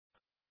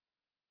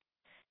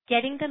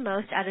Getting the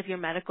Most Out of Your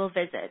Medical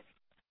Visit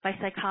by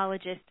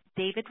psychologist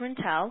David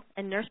Rintel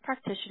and nurse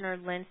practitioner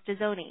Lynn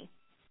Stizzoni.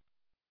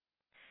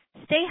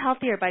 Stay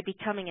healthier by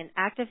becoming an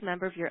active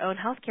member of your own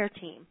healthcare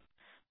team.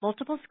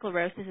 Multiple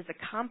sclerosis is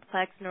a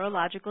complex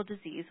neurological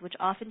disease which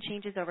often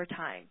changes over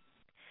time.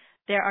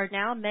 There are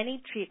now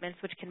many treatments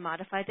which can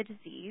modify the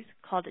disease,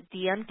 called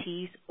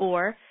DMTs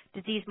or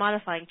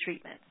disease-modifying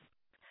treatments.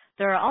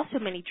 There are also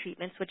many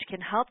treatments which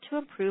can help to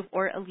improve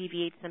or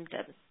alleviate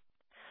symptoms.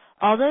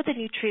 Although the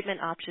new treatment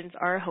options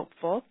are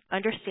hopeful,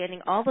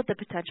 understanding all of the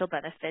potential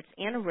benefits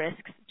and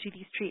risks to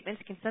these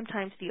treatments can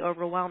sometimes be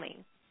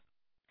overwhelming.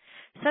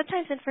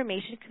 Sometimes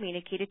information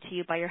communicated to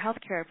you by your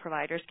healthcare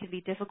providers can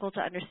be difficult to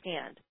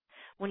understand.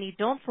 When you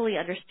don't fully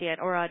understand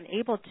or are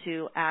unable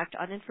to act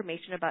on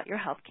information about your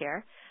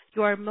healthcare,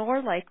 you are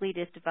more likely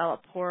to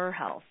develop poorer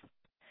health.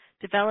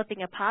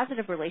 Developing a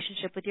positive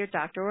relationship with your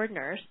doctor or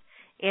nurse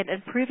and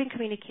improving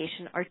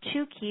communication are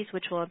two keys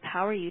which will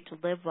empower you to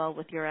live well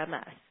with your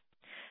MS.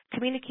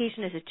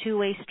 Communication is a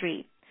two-way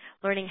street.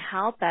 Learning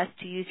how best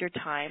to use your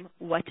time,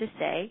 what to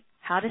say,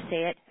 how to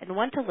say it, and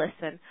when to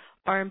listen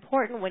are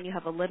important when you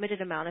have a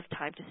limited amount of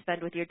time to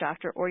spend with your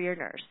doctor or your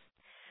nurse.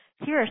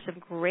 Here are some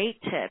great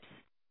tips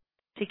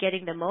to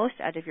getting the most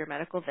out of your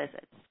medical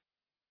visits.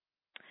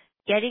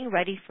 Getting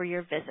ready for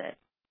your visit.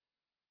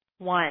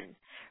 1.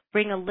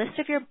 Bring a list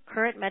of your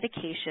current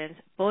medications,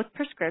 both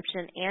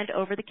prescription and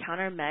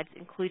over-the-counter meds,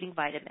 including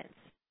vitamins.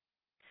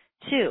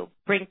 2.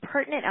 Bring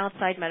pertinent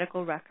outside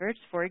medical records,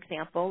 for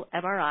example,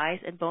 MRIs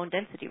and bone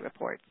density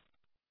reports.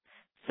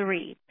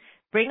 3.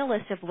 Bring a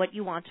list of what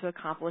you want to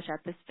accomplish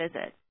at this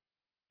visit.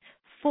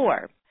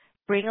 4.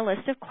 Bring a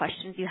list of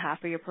questions you have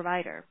for your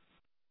provider.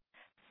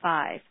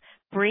 5.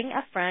 Bring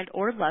a friend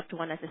or loved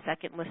one as a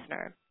second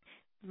listener.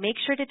 Make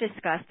sure to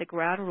discuss the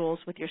ground rules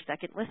with your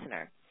second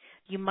listener.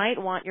 You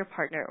might want your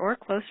partner or a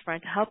close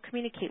friend to help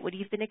communicate what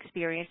you've been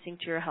experiencing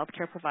to your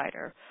healthcare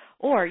provider,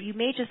 or you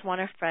may just want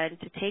a friend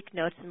to take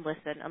notes and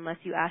listen unless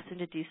you ask them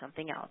to do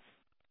something else.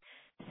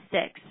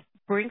 6.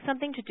 Bring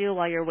something to do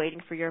while you're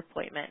waiting for your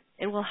appointment.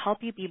 It will help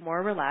you be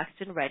more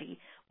relaxed and ready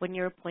when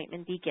your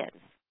appointment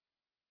begins.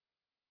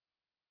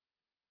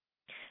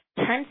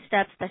 10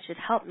 steps that should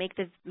help make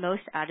the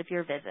most out of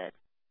your visit.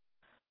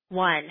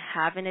 1.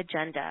 Have an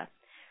agenda.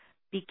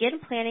 Begin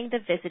planning the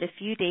visit a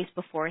few days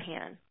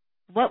beforehand.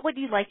 What would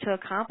you like to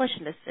accomplish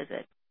in this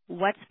visit?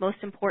 What's most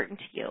important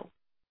to you?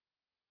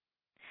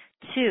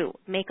 2.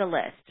 Make a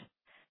list.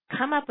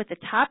 Come up with the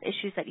top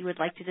issues that you would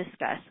like to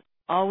discuss.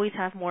 Always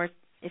have more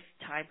if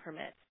time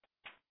permits.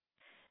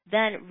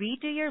 Then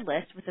redo your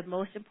list with the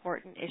most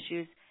important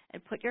issues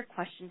and put your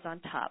questions on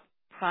top.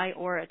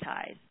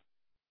 Prioritize.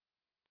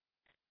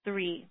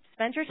 3.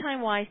 Spend your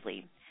time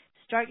wisely.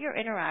 Start your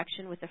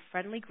interaction with a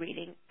friendly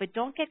greeting, but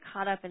don't get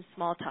caught up in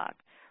small talk.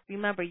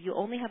 Remember, you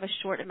only have a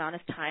short amount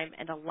of time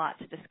and a lot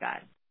to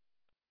discuss.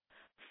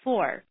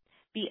 4.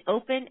 Be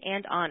open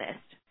and honest.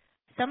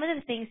 Some of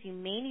the things you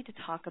may need to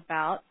talk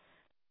about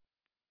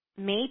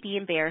may be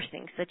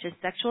embarrassing, such as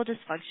sexual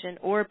dysfunction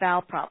or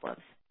bowel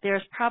problems. There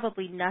is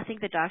probably nothing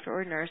the doctor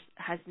or nurse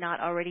has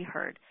not already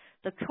heard.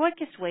 The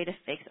quickest way to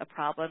fix a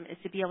problem is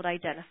to be able to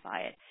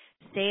identify it.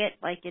 Say it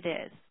like it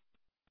is.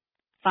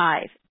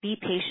 5. Be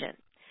patient.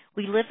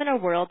 We live in a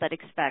world that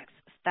expects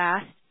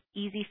fast,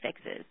 easy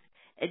fixes.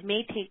 It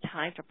may take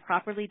time to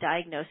properly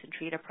diagnose and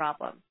treat a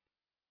problem.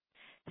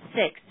 6.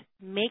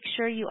 Make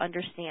sure you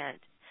understand.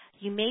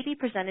 You may be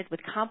presented with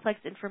complex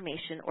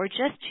information or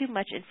just too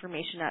much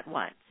information at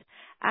once.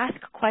 Ask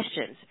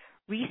questions.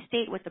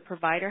 Restate what the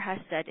provider has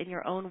said in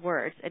your own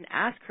words and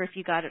ask her if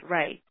you got it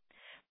right.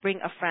 Bring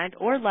a friend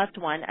or loved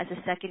one as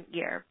a second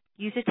ear.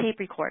 Use a tape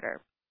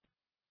recorder.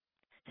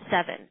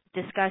 7.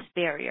 Discuss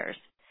barriers.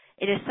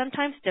 It is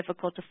sometimes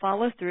difficult to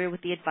follow through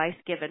with the advice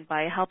given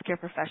by a healthcare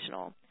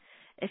professional.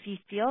 If you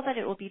feel that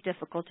it will be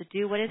difficult to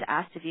do what is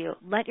asked of you,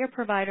 let your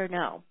provider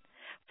know.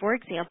 For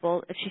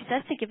example, if she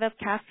says to give up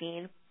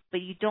caffeine,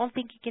 but you don't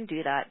think you can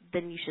do that,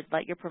 then you should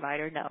let your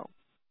provider know.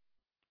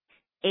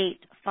 8.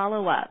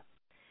 Follow up.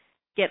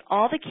 Get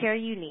all the care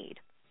you need.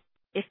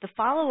 If the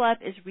follow-up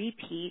is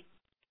repeat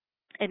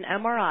an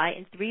MRI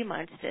in 3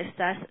 months to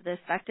assess the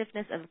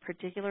effectiveness of a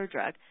particular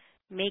drug,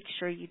 make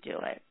sure you do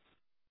it.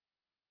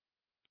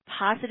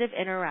 Positive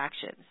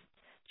interactions.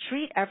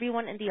 Treat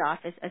everyone in the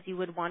office as you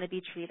would want to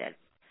be treated.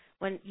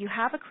 When you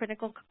have a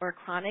critical or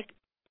chronic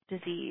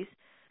disease,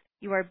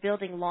 you are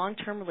building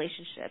long-term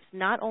relationships,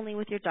 not only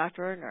with your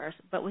doctor or nurse,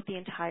 but with the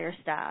entire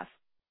staff.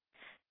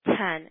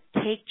 10.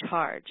 Take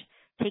charge.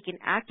 Take an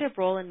active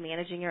role in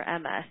managing your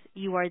MS.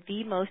 You are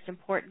the most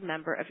important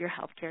member of your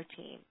healthcare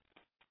team.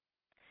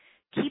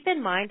 Keep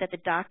in mind that the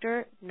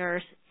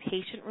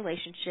doctor-nurse-patient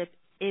relationship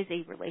is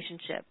a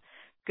relationship.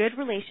 Good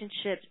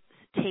relationships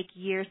take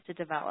years to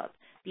develop.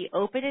 Be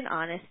open and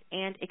honest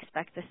and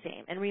expect the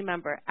same. And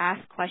remember,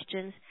 ask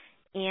questions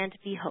and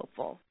be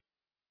hopeful.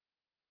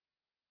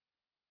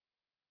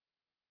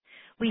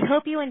 We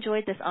hope you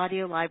enjoyed this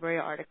audio library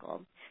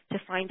article. To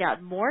find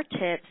out more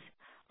tips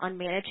on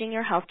managing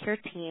your healthcare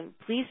team,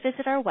 please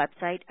visit our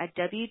website at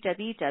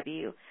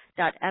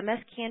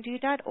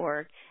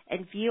www.mscandu.org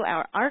and view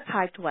our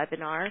archived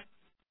webinar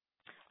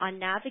on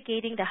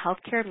navigating the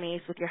healthcare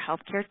maze with your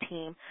healthcare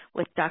team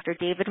with Dr.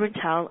 David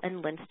Rintel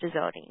and Lynn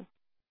Stizzoni.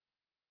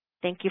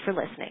 Thank you for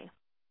listening.